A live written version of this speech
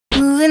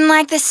moving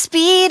like the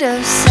speed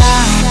of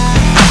sound.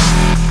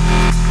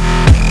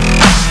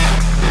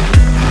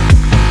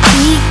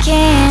 We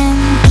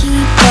can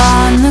keep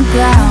on the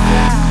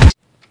ground.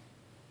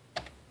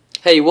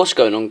 Hey, what's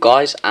going on,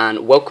 guys,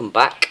 and welcome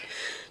back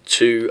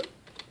to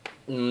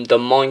the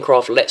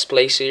Minecraft Let's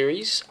Play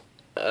series.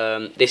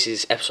 This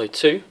is episode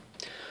 2.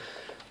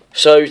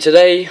 So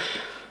today,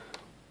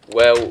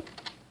 well,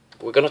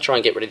 we're going to try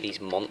and get rid of these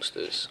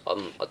monsters.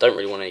 I don't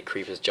really want any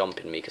creepers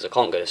jumping me because I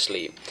can't go to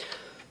sleep.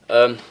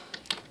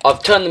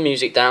 I've turned the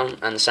music down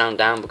and the sound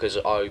down because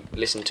I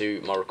listened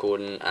to my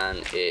recording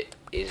and it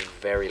is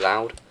very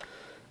loud.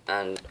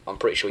 And I'm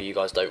pretty sure you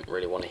guys don't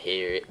really want to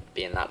hear it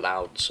being that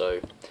loud.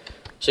 So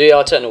yeah,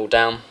 I turned it all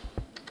down.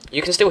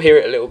 You can still hear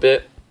it a little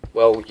bit.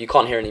 Well, you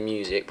can't hear any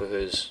music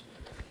because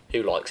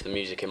who likes the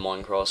music in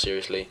Minecraft,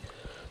 seriously?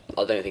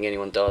 I don't think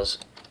anyone does.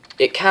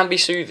 It can be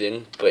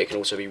soothing, but it can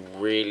also be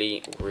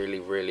really, really,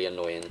 really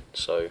annoying.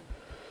 So,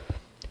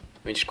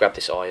 let me just grab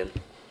this iron.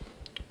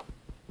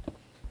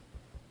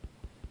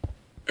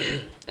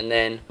 And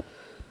then,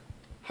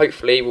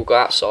 hopefully, we'll go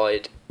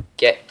outside,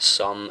 get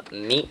some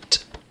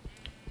meat,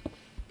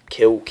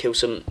 kill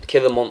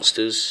the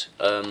monsters,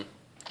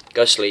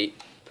 go sleep,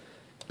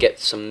 get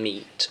some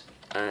meat,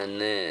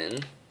 and then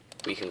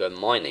we can go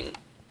mining.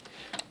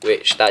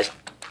 Which, that is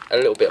a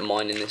little bit of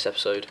mining this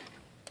episode.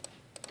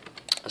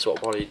 That's what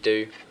I'll probably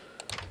do.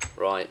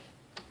 Right,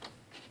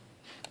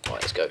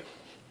 let's go.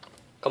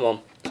 Come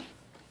on.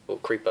 Oh,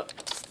 creeper.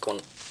 Come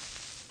on.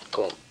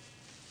 Come on.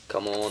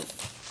 Come on.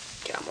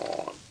 Come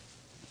on.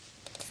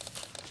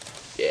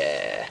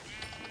 Yeah.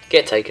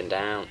 Get taken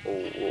down.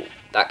 Oh,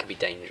 that could be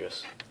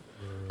dangerous.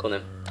 Come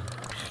on then.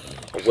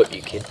 I'll whip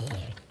you, kid.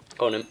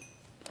 Come on then.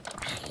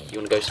 You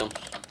want to go some?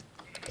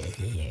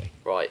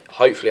 Right.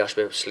 Hopefully I should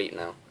be able to sleep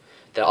now.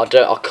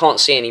 I can't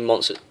see any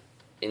monsters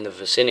in the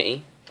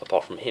vicinity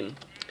apart from him.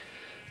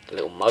 The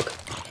little mug.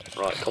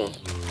 Right, come on.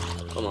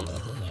 Come on.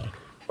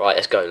 Right,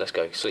 let's go.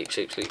 Sleep.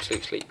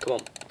 Come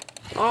on.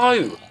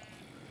 No!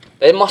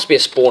 There must be a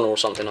spawner or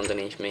something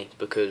underneath me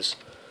because...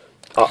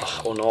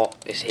 or not.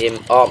 It's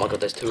him. Oh my god,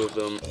 there's 2 of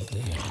them.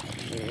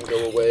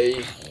 Go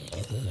away.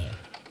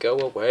 Go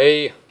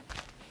away.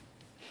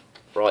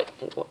 Right.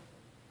 What?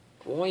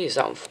 Why is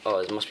that?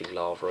 Oh, there must be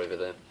lava over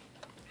there.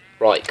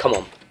 Right, come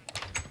on.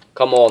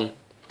 Come on.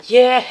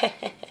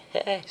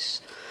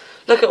 Yes!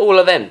 Look at all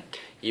of them.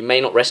 You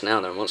may not rest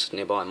now, there are monsters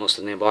nearby,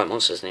 monsters nearby,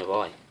 monsters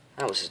nearby.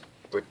 That was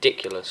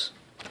ridiculous.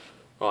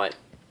 Right.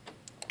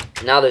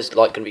 Now there's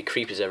like going to be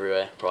creepers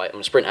everywhere. Right, I'm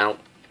going to sprint out.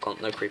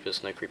 No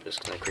creepers, no creepers,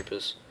 no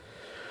creepers.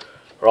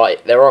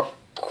 Right, there are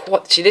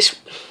quite... See, this...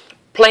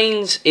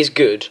 Plains is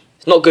good.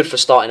 It's not good for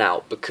starting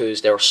out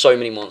because there are so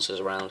many monsters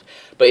around.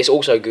 But it's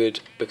also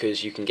good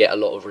because you can get a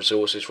lot of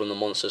resources from the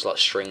monsters like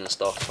string and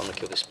stuff. I'm going to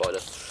kill this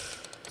spider.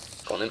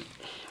 Go on then.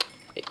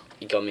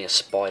 He got me a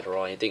spider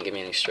eye. He didn't give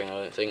me any string,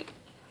 I don't think.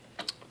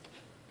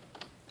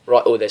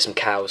 Right, oh, there's some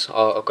cows.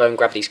 I'll go and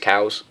grab these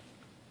cows.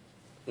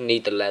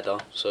 Need the leather,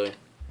 so...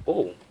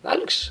 Oh, that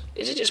looks...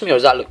 Is it just me or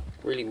does that look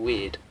really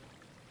weird?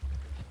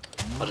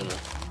 I don't know.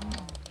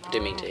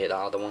 Didn't mean to hit that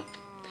other one.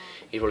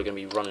 He's probably going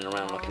to be running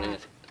around like an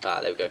anything.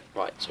 Ah, there we go.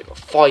 Right, so we've got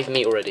 5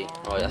 meat already.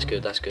 Right, that's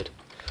good, that's good.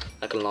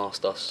 That can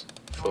last us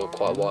for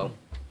quite a while.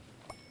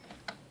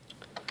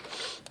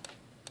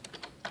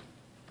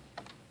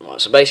 Right,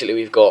 so basically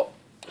we've got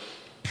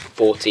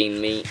 14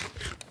 meat.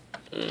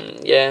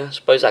 Yeah, I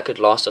suppose that could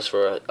last us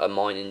for a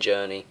mining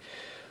journey.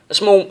 A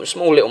small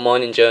little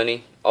mining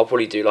journey. I'll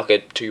probably do like a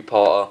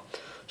 2-parter.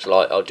 So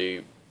like I'll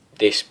do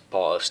this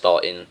part of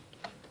starting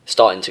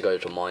to go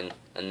to mine,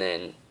 and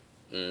then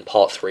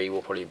part 3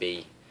 will probably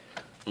be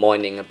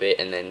mining a bit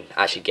and then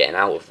actually getting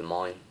out of the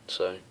mine.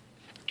 So,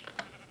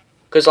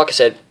 because like I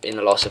said in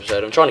the last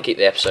episode, I'm trying to keep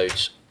the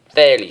episodes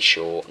fairly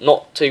short,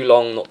 not too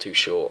long, not too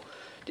short.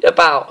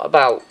 About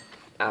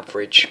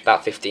average,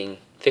 about 15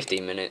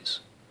 minutes.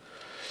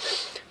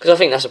 Because I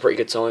think that's a pretty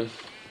good time.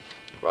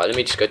 Right, let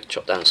me just go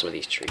chop down some of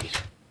these trees.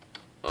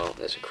 Oh,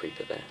 there's a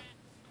creeper there.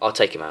 I'll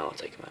take him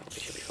out, He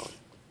should be fine.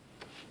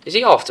 Is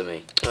he after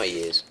me? No, he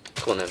is.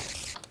 Come on then.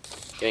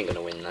 You ain't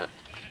gonna win that.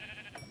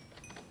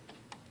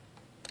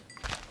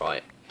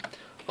 Right.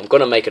 I'm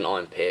gonna make an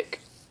iron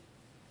pick.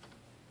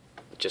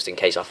 Just in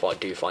case I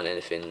do find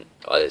anything.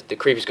 The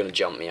creeper's gonna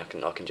jump me, I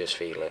can just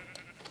feel it.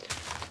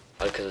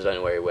 Because I don't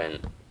know where he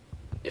went.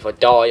 If I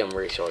die, I'm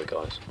really sorry,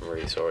 guys. I'm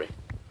really sorry.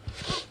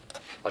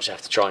 I just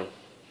have to try and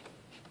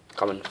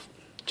come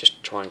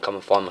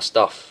and find my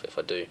stuff if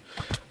I do.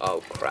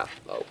 Oh crap!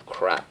 Oh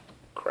crap!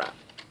 Crap!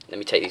 Let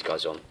me take these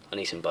guys on. I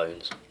need some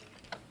bones.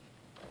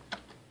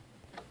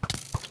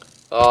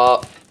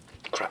 Oh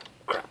crap!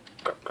 Crap!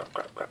 Crap! Crap!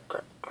 Crap! Crap!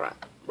 Crap!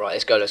 Crap! Right,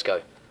 let's go! Let's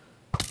go!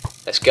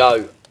 Let's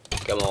go!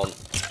 Come on!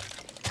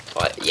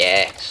 Right,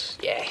 yes,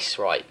 yes.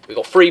 Right, we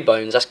got 3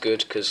 bones. That's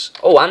good because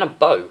and a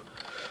bow.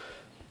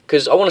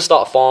 Because I want to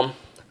start a farm.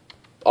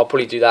 I'll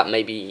probably do that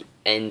maybe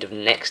end of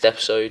next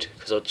episode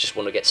because I just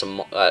want to get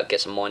some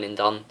mining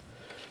done.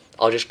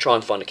 I'll just try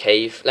and find a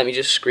cave. Let me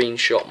just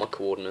screenshot my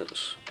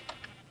coordinates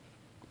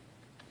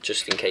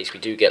just in case we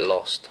do get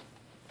lost.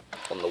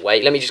 on the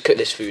way. Let me just cook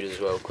this food as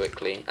well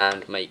quickly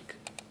and make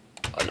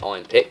an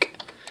iron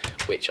pick,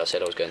 which I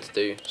said I was going to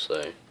do.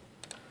 So,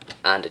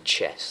 and a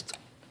chest.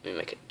 Let me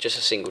make it just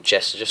a single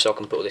chest, just so I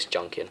can put all this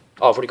junk in.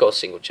 Oh, I've already got a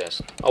single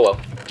chest. Oh well,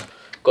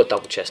 got a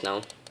double chest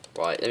now.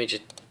 Right, let me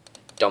just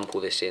dump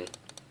all this in.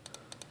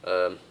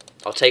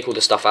 I'll take all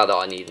the stuff out that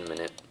I need in a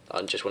minute.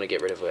 I just want to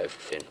get rid of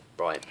everything.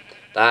 Right,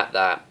 that,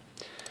 that,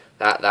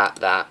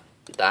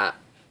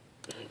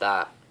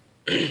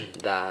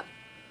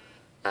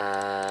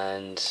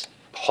 and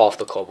half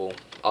the cobble.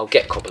 I'll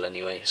get cobble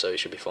anyway, so it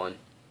should be fine.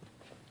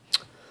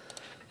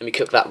 Let me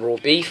cook that raw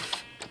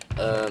beef.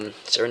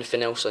 Is there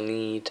anything else I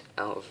need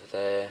out of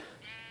there?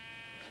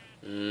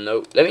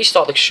 Nope. Let me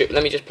start the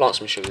let me just plant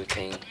some sugar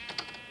cane,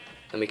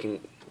 and we can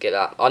get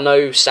that. I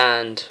know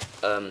sand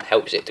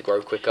helps it to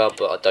grow quicker,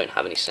 but I don't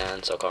have any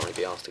sand, so I can't really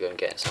be asked to go and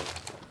get some.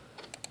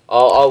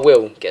 I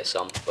will get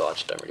some, but I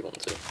just don't really want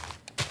to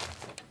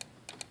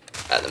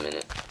at the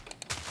minute.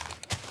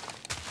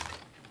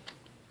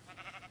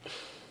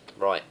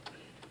 Right.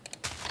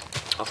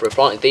 After we've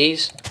planted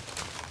these,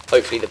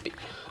 hopefully the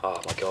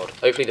oh my god,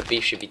 hopefully the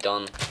beef should be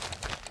done.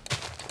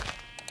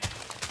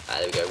 Ah,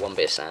 there we go, one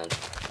bit of sand.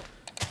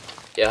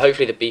 Yeah,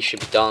 hopefully the beef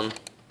should be done.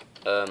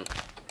 I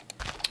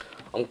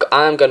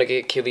am going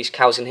to kill these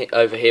cows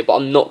over here, but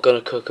I'm not going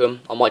to cook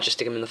them. I might just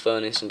stick them in the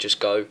furnace and just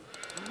go.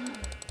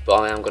 But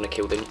I am going to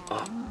kill them,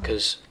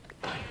 because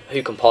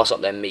who can pass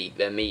up their meat?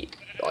 Their meat,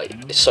 like,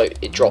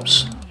 it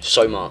drops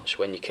so much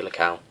when you kill a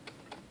cow.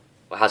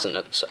 Well, it hasn't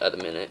at the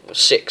minute. It was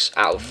 6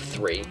 out of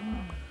 3,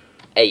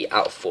 8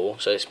 out of 4.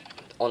 So it's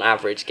on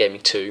average gave me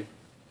 2.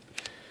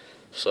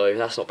 So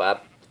that's not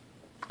bad.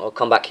 I'll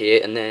come back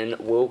here and then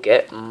we'll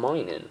get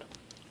mining.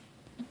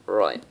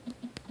 Right.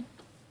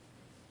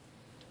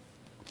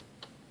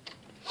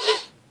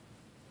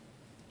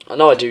 I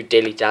know I do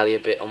dilly-dally a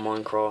bit on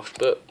Minecraft,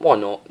 but why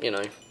not, you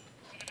know. It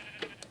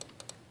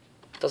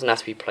doesn't have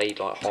to be played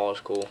like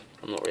hardcore.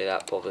 I'm not really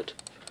that bothered.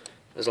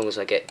 As long as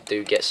I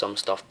do get some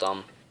stuff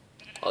done,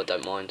 I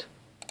don't mind.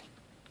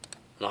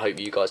 And I hope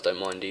you guys don't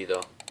mind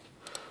either.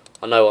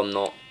 I know I'm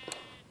not.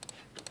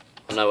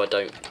 I know I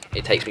don't.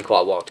 It takes me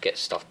quite a while to get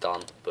stuff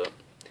done, but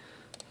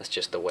that's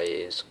just the way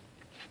it is.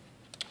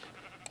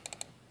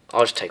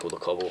 I'll just take all the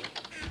cobble,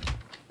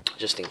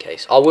 just in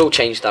case. I will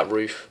change that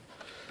roof.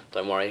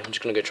 Don't worry, I'm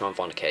just going to go try and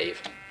find a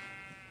cave.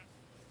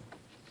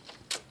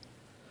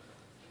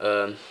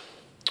 Oh,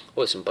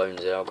 there's some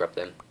bones there, I'll grab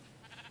them.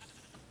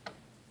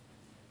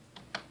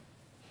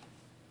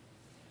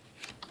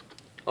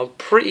 I'm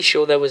pretty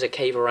sure there was a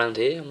cave around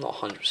here, I'm not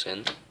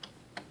 100%.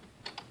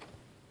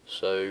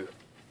 So,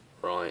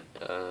 right,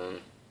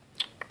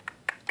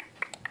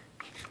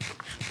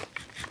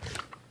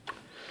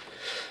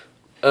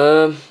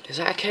 is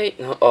that a cave?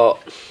 No, oh,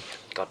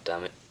 god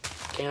damn it.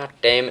 God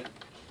damn it.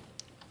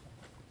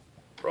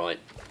 Right,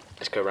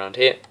 let's go around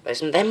here.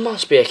 There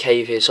must be a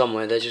cave here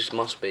somewhere. There just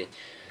must be.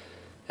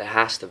 There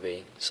has to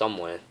be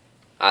somewhere.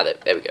 Ah,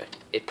 there we go.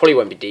 It probably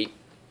won't be deep.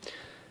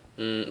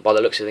 By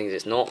the looks of things,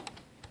 it's not.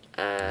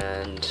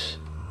 And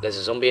there's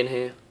a zombie in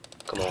here.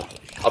 Come on.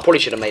 I probably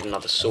should have made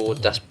another sword.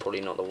 That's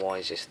probably not the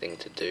wisest thing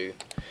to do.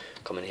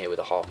 Come in here with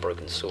a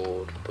half-broken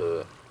sword,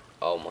 but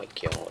oh my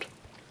god.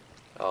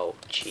 Oh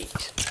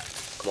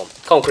jeez. Come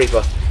on,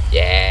 creeper.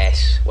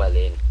 Yes, well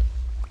in.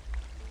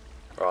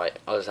 Right,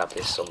 I'll just have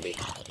this zombie.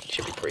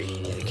 Should be pretty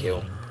easy to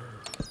kill.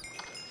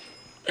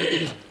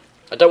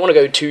 I don't want to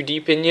go too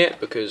deep in yet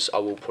because I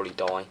will probably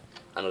die,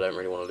 and I don't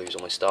really want to lose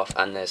all my stuff.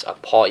 And there's a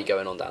party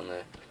going on down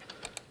there.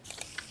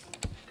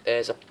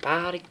 There's a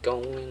party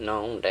going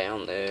on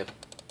down there.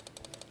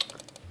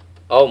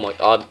 Oh my!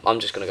 I'm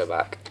just gonna go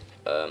back.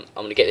 I'm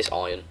gonna get this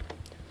iron.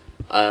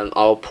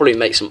 I'll probably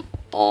make some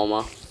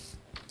armor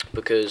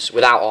because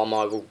without armor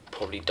I will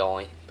probably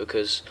die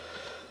because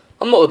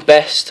I'm not the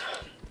best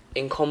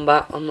in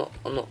combat. I'm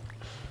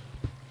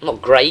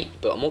not great,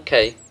 but I'm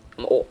okay.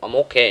 I'm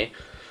okay.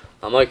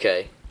 I'm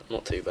okay. I'm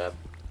not too bad.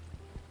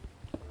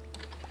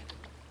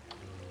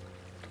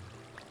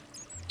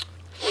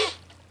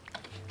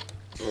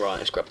 Right,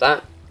 let's grab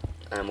that,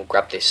 and we'll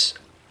grab this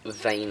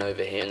vein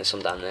over here, and there's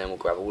some down there, and we'll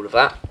grab all of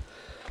that.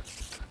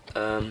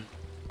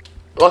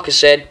 Like I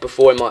said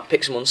before in my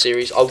Pixelmon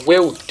series, I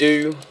will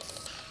do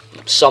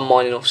some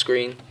mining off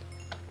screen.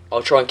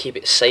 I'll try and keep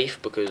it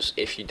safe because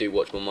if you do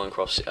watch my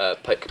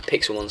Minecraft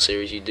Pixelmon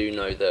series, you do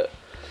know that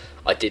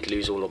I did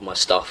lose all of my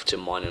stuff to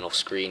mining off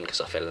screen because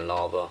I fell in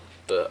lava.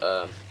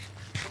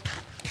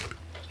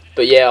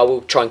 But yeah, I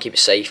will try and keep it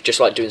safe, just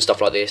like doing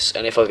stuff like this.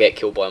 And if I get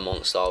killed by a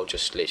monster, I'll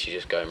just literally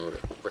just go and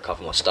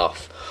recover my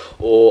stuff.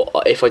 Or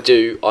if I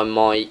do, I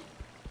might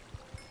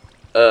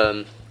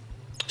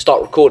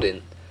start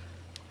recording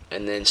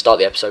and then start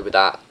the episode with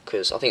that,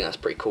 because I think that's a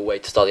pretty cool way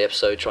to start the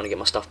episode, trying to get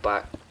my stuff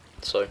back.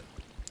 So,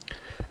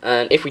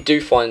 and if we do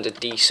find a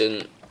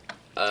decent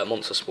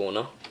monster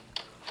spawner,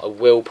 I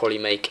will probably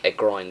make a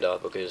grinder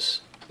because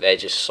they're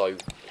just so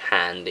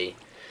handy,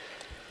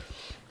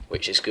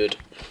 which is good.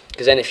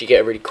 Because then if you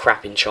get a really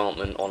crap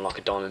enchantment on like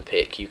a diamond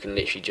pick, you can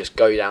literally just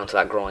go down to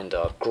that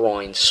grinder,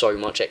 grind so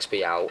much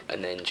XP out,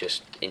 and then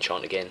just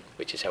enchant again,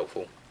 which is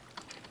helpful.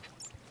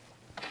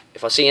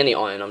 if I see any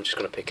iron, I'm just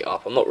going to pick it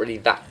up. I'm not really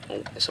that...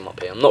 Oh, there's some up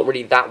here. I'm not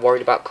really that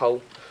worried about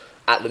coal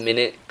at the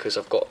minute, because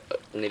I've got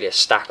nearly a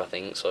stack, I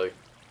think, so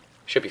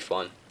should be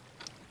fine.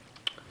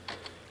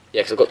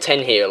 Yeah, because I've got 10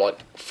 here, like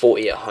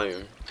 40 at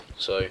home,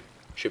 so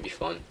should be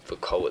fine for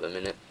coal at the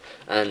minute.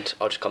 And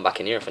I'll just come back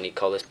in here if I need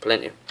coal. There's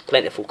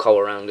plentiful coal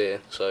around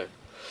here, so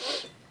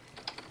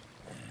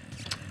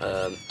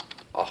I'll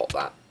hop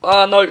that.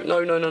 Ah, no.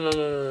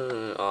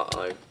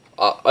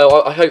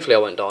 Hopefully I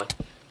won't die.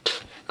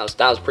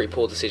 That was a pretty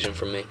poor decision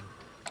from me.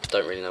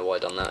 Don't really know why I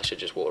done that. I should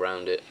just walk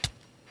around it,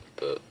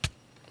 but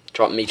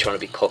me trying to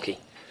be cocky.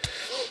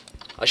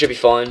 I should be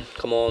fine.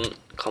 Come on.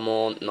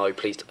 No,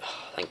 please.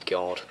 Oh, thank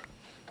God.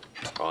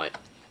 Right,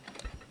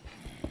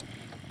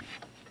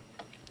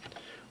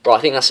 I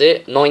think that's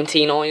it.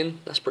 19 iron.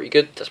 That's pretty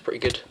good. That's pretty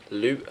good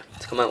loot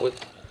to come out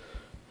with.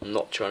 I'm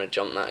not trying to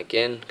jump that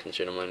again,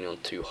 considering I'm only on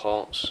 2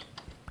 hearts.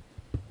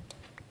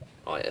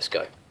 Right, let's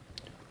go.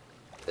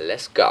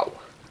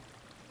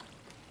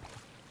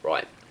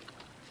 Right.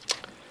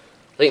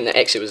 I think the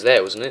exit was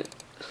there, wasn't it?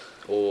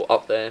 Or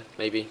up there,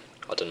 maybe.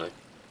 I don't know.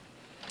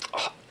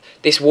 Oh,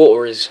 this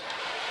water is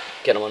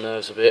getting on my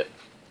nerves a bit.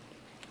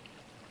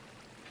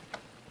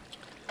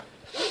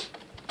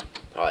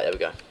 Alright, there we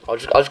go. I'll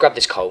just grab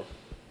this coal.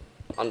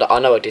 I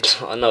know I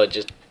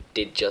just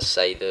did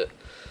say that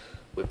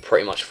we're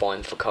pretty much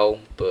fine for coal,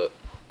 but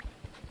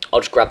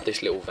I'll just grab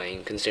this little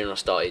vein, considering I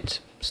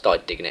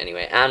started digging it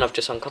anyway, and I've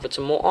just uncovered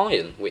some more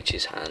iron, which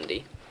is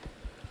handy.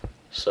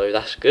 So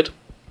that's good.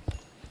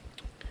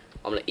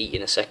 I'm gonna eat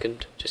in a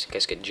second, just in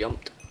case I get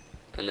jumped,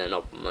 and then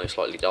I'll most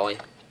likely die.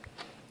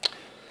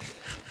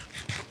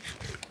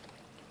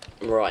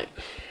 Right.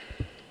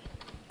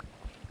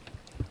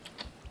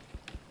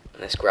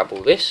 Let's grab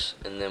all this,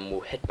 and then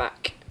we'll head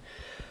back.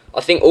 I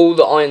think all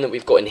the iron that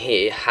we've got in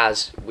here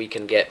we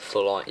can get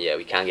full iron. Yeah,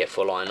 we can get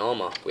full iron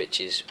armor,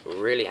 which is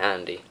really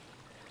handy,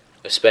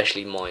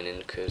 especially mining,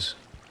 because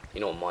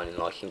you know what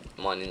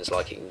mining's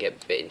like. It can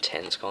get a bit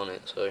intense, can't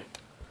it? So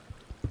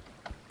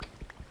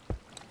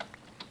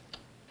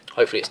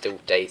hopefully it's still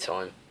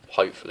daytime.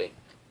 Hopefully,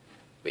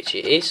 which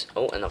it is.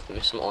 Oh, and I've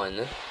missed some iron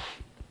there.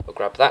 I'll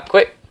grab that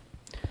quick,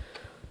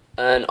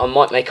 and I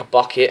might make a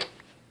bucket.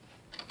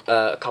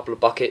 A couple of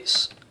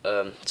buckets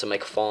to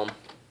make a farm.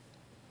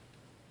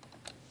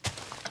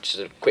 Just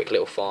a quick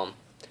little farm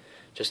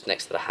just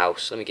next to the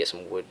house. Let me get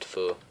some wood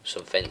for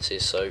some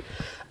fences so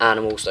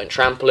animals don't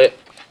trample it,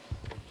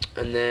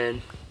 and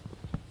then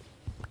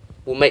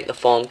we'll make the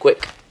farm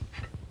quick,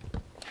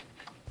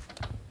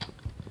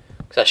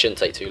 because that shouldn't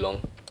take too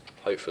long,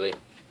 hopefully.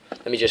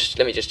 Let me just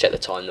check the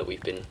time that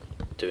we've been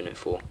doing it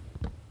for.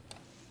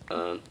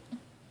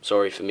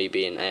 Sorry for me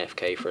being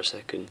AFK for a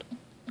second.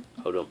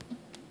 Hold on.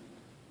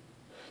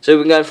 So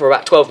we've been going for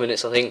about 12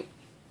 minutes, I think.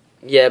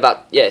 Yeah,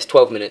 it's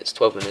 12 minutes.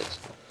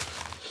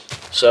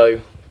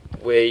 So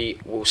we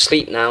will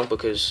sleep now,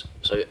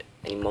 so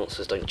any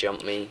monsters don't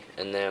jump me,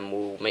 and then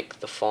we'll make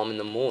the farm in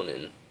the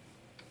morning.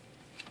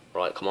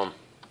 Right, come on.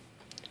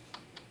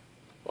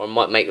 Or I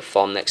might make the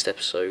farm next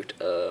episode.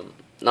 No,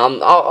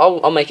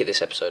 I'll make it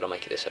this episode. I'll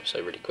make it this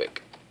episode really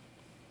quick.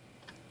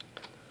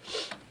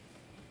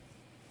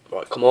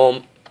 Right, come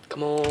on.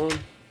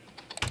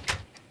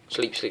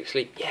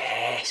 Sleep.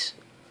 Yes.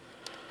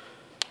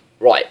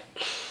 Right.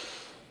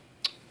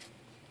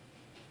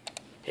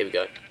 Here we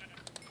go.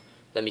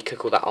 Let me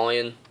cook all that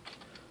iron.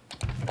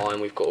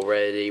 Iron we've got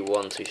already.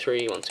 1, 2,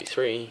 3. 1, 2,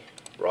 3.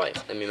 Right.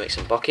 Let me make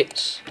some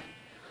buckets.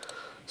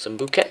 Some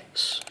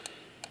bouquets.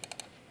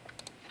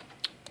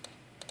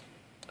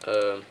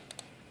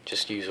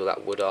 Just use all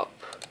that wood up.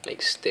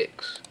 Make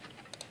sticks.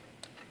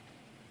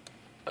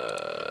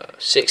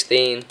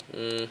 16.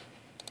 I'm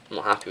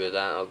not happy with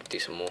that. I'll do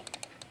some more.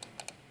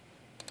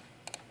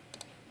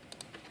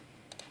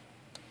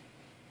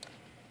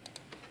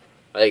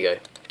 There you go.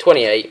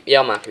 28.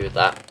 Yeah, I'm happy with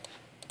that.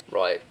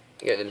 Right.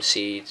 Get them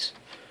seeds.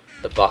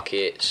 The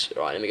buckets.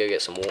 Right, let me go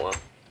get some water.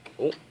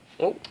 Oh,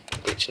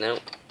 glitching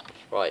out.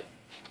 Right.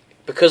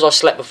 Because I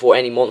slept before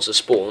any monsters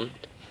spawned,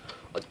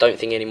 I don't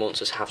think any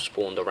monsters have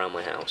spawned around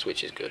my house,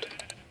 which is good.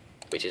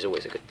 Which is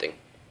always a good thing.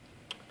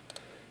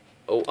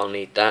 Oh, I'll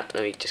need that.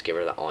 Let me just get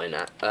rid of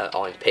that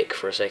iron pick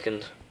for a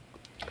second.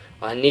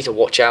 I need to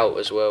watch out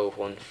as well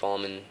when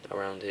farming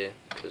around here,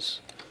 because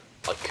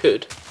I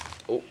could.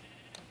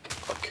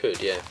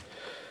 Yeah.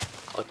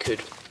 I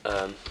could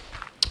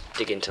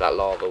dig into that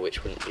lava,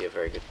 which wouldn't be a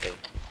very good thing.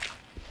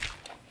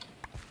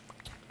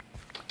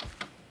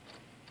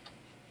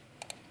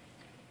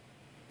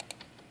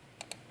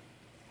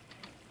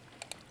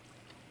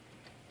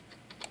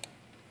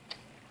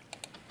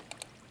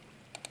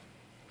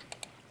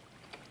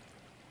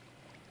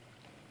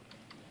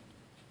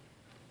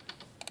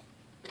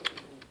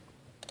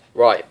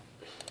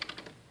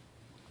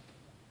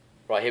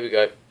 Right, here we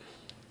go.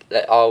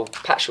 I'll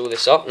patch all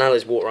this up. Now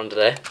there's water under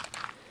there.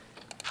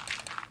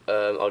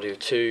 I'll do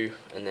 2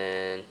 and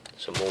then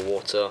some more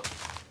water.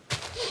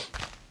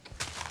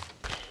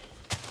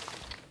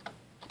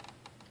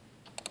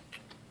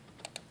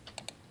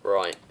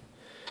 Right.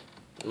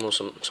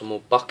 Some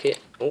more bucket.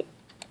 Oh,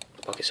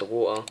 buckets of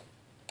water.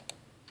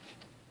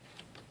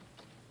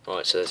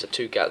 Right, so there's a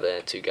 2 gap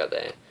there, 2 gap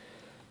there,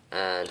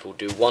 and we'll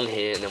do 1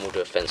 here, and then we'll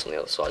do a fence on the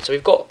other side. So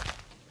we've got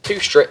 2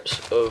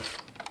 strips of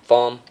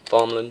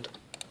farmland.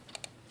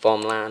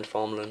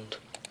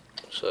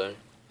 So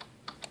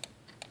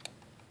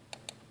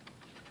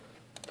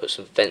put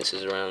some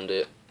fences around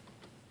it.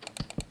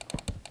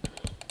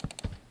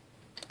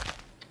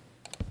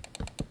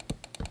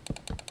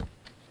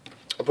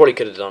 I probably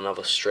could have done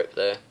another strip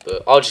there,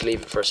 but I'll just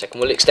leave it for a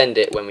second. We'll extend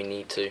it when we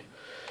need to.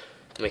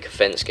 Make a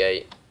fence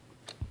gate.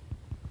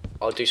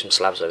 I'll do some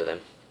slabs over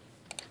them.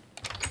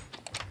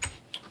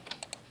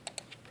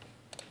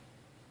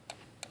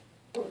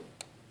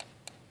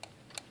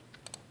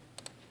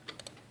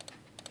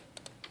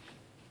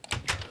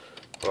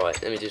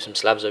 Right, let me do some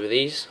slabs over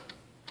these.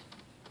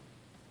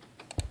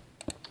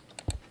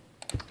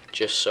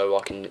 Just so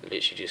I can literally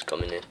just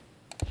come in here.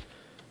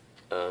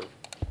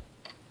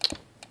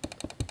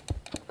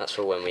 That's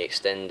for when we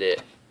extend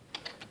it.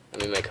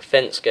 Let me make a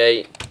fence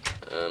gate.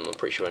 I'm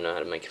pretty sure I know how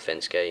to make a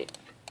fence gate.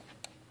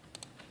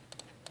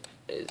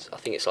 I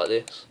think it's like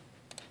this.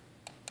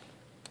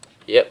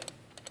 Yep.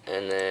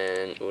 And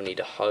then we'll need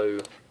a hoe.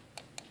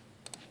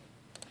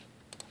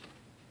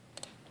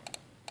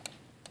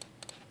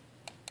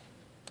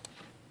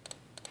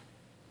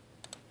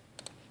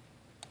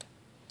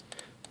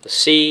 The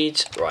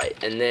seeds, right,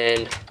 and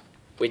then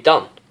we're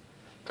done.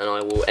 And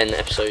I will end the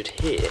episode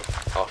here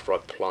after I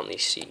plant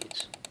these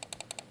seeds.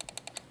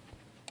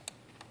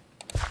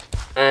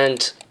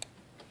 And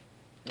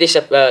this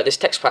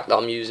text pack that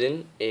I'm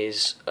using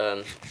is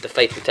the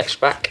Faithful text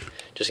pack,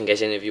 just in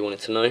case any of you wanted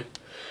to know.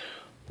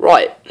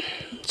 Right,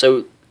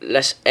 so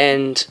let's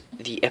end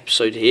the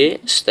episode here.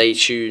 Stay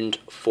tuned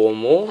for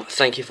more.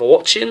 Thank you for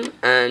watching,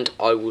 and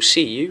I will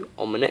see you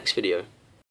on my next video.